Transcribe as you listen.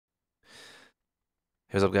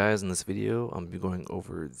Hey, what's up guys? In this video, I'm going to be going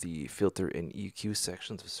over the filter and EQ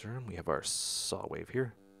sections of Serum. We have our saw wave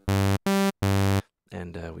here,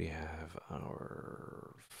 and we have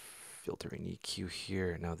our filter and EQ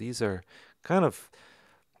here. Now these are kind of,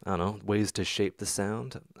 I don't know, ways to shape the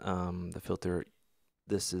sound. The filter,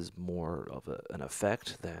 this is more of an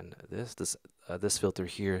effect than this. This filter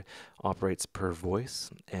here operates per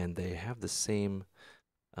voice, and they have the same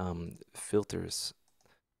filters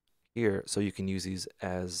here, so you can use these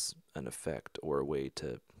as an effect or a way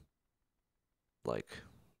to like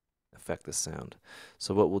affect the sound.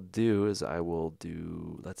 So what we'll do is I will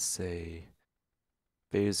do, let's say,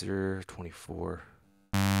 phaser 24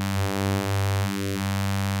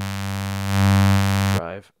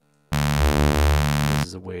 drive. This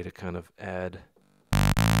is a way to kind of add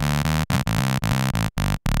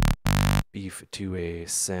beef to a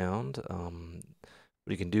sound. What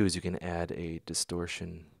you can do is you can add a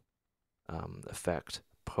distortion effect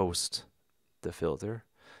post the filter,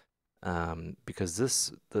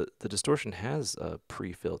 because the distortion has a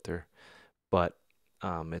pre-filter, but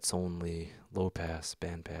it's only low pass,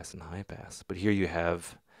 band pass, and high pass. But here you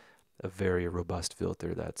have a very robust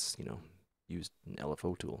filter that's used an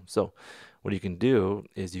LFO tool. So what you can do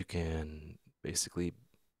is you can basically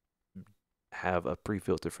have a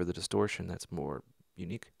pre-filter for the distortion that's more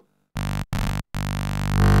unique.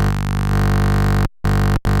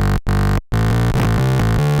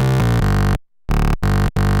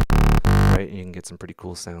 You can get some pretty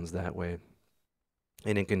cool sounds that way.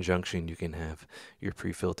 And in conjunction, you can have your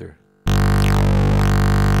pre-filter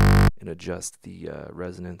and adjust the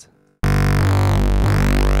resonance.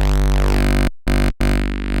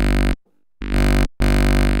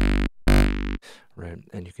 Right,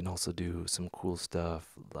 and you can also do some cool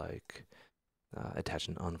stuff like attach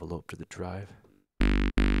an envelope to the drive.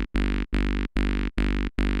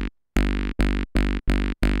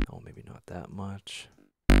 Oh, maybe not that much.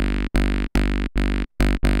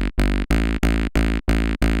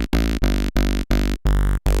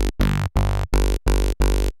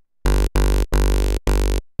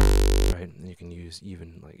 And you can use you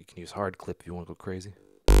can use hard clip if you want to go crazy.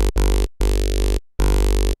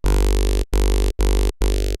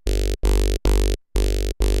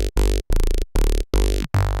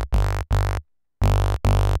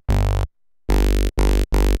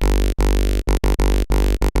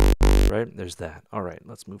 Right, there's that. All right,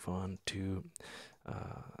 let's move on to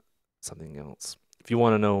something else. If you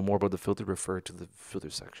want to know more about the filter, refer to the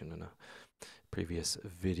filter section in a previous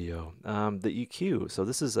video. The EQ. So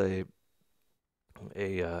this is an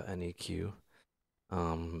EQ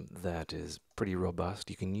that is pretty robust.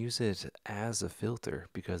 You can use it as a filter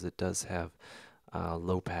because it does have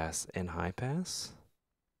low pass and high pass.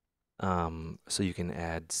 So you can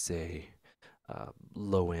add, say,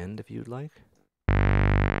 low end if you'd like. You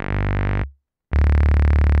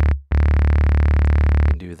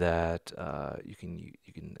can do that. You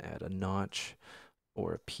can add a notch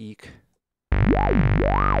or a peak,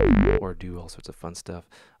 or do all sorts of fun stuff.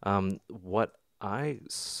 What I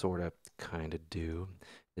sort of kind of do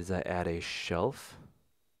is I add a shelf,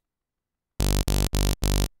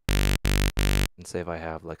 and say if I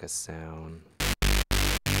have like a sound,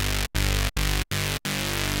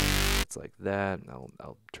 it's like that.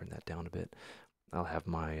 I'll turn that down a bit. I'll have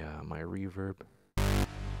my my reverb,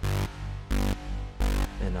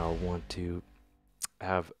 and I'll want to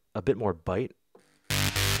have a bit more bite.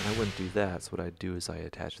 And I wouldn't do that. So what I do is I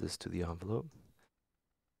attach this to the envelope.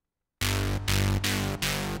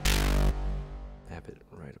 Have it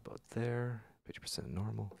right about there, 50%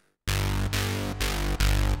 normal.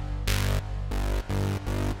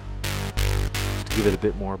 Just to give it a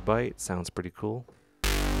bit more bite, sounds pretty cool.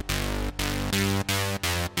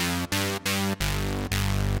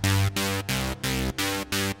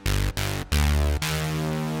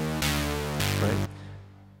 Right?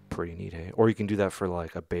 Pretty neat, hey? Or you can do that for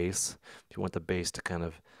like a bass. If you want the bass to kind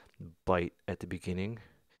of bite at the beginning,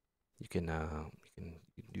 you can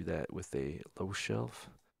do that with a low shelf,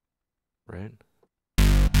 right?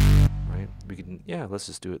 Right? We can, yeah, let's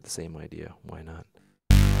just do it the same idea. Why not?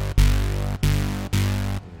 I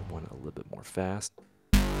want it a little bit more fast.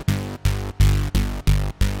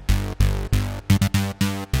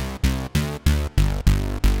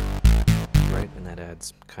 Right? And that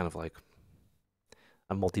adds kind of like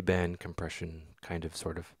a multi-band compression, kind of,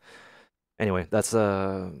 sort of. Anyway, that's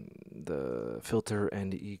the filter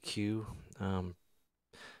and EQ.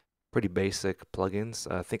 Pretty basic plugins.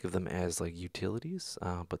 Think of them as like utilities,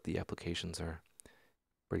 but the applications are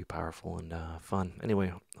pretty powerful and fun.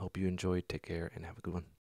 Anyway, hope you enjoyed. Take care and have a good one.